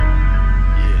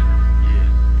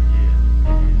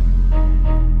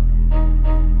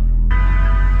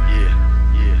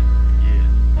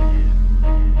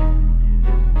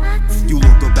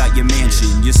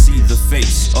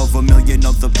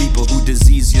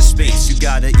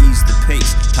gotta ease the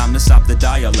pace. Time to stop the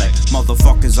dialect.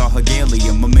 Motherfuckers are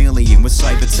Hegelian, mammalian with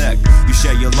cyber tech. You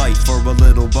share your life for a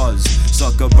little buzz.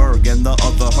 Zuckerberg and the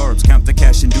other herbs count the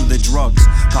cash and do the drugs.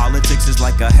 Politics is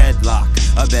like a headlock,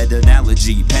 a bad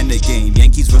analogy. Pennant game,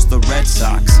 Yankees versus the Red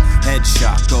Sox.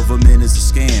 Headshot, government is a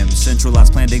scam.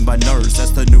 Centralized planning by nerds,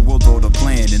 that's the new world order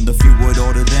plan. And the few would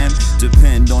order them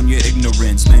depend on your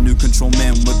ignorance. Men who control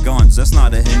men with guns, that's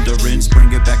not a hindrance.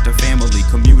 Bring it back to family,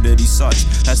 community, such.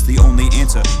 That's the only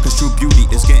answer, cause true beauty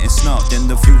is getting snuffed. And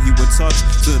the few he would touch,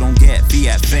 so don't get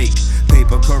fiat fake.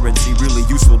 Paper currency, really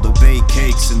useful to bake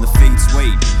cakes. And the fates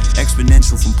wait,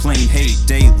 exponential from plain hate.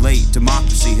 Day late,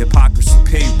 democracy, hypocrisy,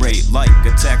 pay rate. Like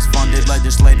a tax-funded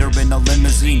legislator in a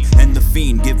limousine. And the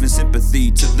fiend giving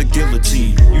sympathy to the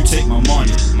guillotine. You take my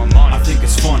money, I think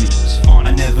it's funny.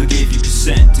 I never gave you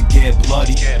consent to get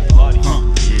bloody.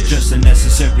 Just a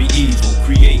necessary evil.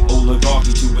 Create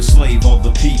oligarchy to enslave all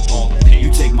the people.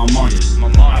 You take my money,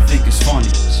 I think it's funny.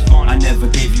 I never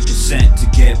gave you consent to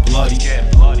get bloody.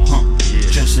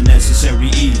 Just a necessary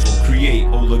evil. Create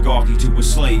oligarchy to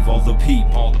enslave all the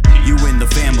people. You and the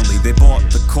family, they bought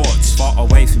the courts. Far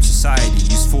away from society,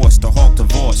 use force to halt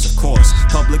divorce, of course.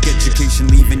 Public education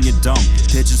leaving you dumb.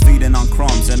 Pigeons feeding on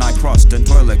crumbs and eye crust and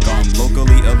toilet gum.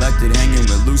 Locally elected hanging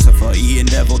with Lucifer, eating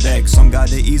deviled eggs. Some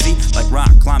got it easy, like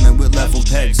rock climbing with level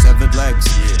pegs. Severed legs,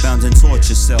 found in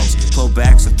torture cells.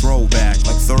 Pullbacks a throwback,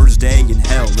 like Thursday in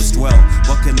hell. Let's dwell.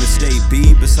 What can the state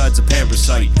be besides a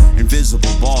parasite?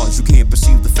 Invisible bars, you can't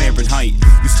perceive the Fahrenheit.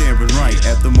 You staring right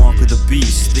at the mark of the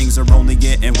beast. Things are only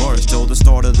getting worse till the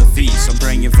start of the feast. I'm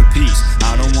praying for peace.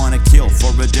 I don't wanna kill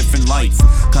for a different life.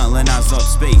 Colonize up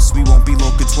space, we won't be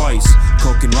looking twice.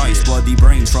 Cooking rice, bloody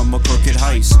brains from a crooked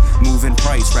heist. Moving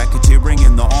price, racketeering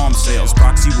in the arms sales.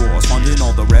 Proxy wars, funding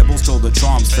all the rebels till the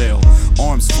charms fail.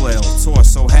 Arms flail,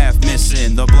 torso half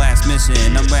missing. The blast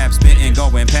missing, I'm rap spitting,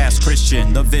 going past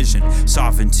Christian. The vision,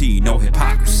 sovereignty, no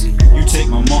hypocrisy. You take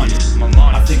my money,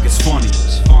 I think it's funny.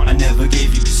 I never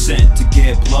gave you consent to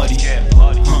get bloody.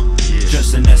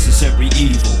 Just a necessary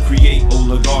evil. Create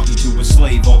oligarchy to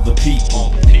enslave all the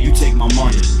people. You take my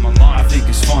money, I think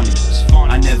it's funny.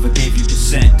 I never gave you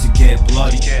consent to get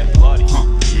bloody.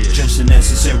 Just a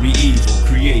necessary evil.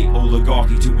 Create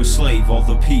oligarchy to enslave all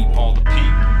the people.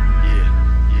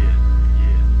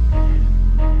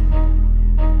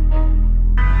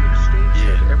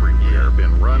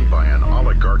 Run by an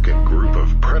oligarchic group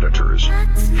of predators.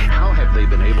 How have they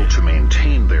been able to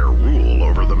maintain their rule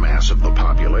over the mass of the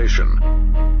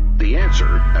population? The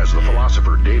answer, as the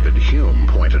philosopher David Hume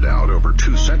pointed out over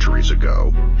 2 centuries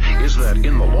ago, is that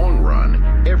in the long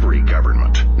run, every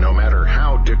government, no matter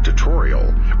how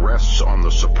dictatorial, rests on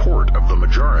the support of the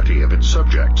majority of its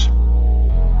subjects.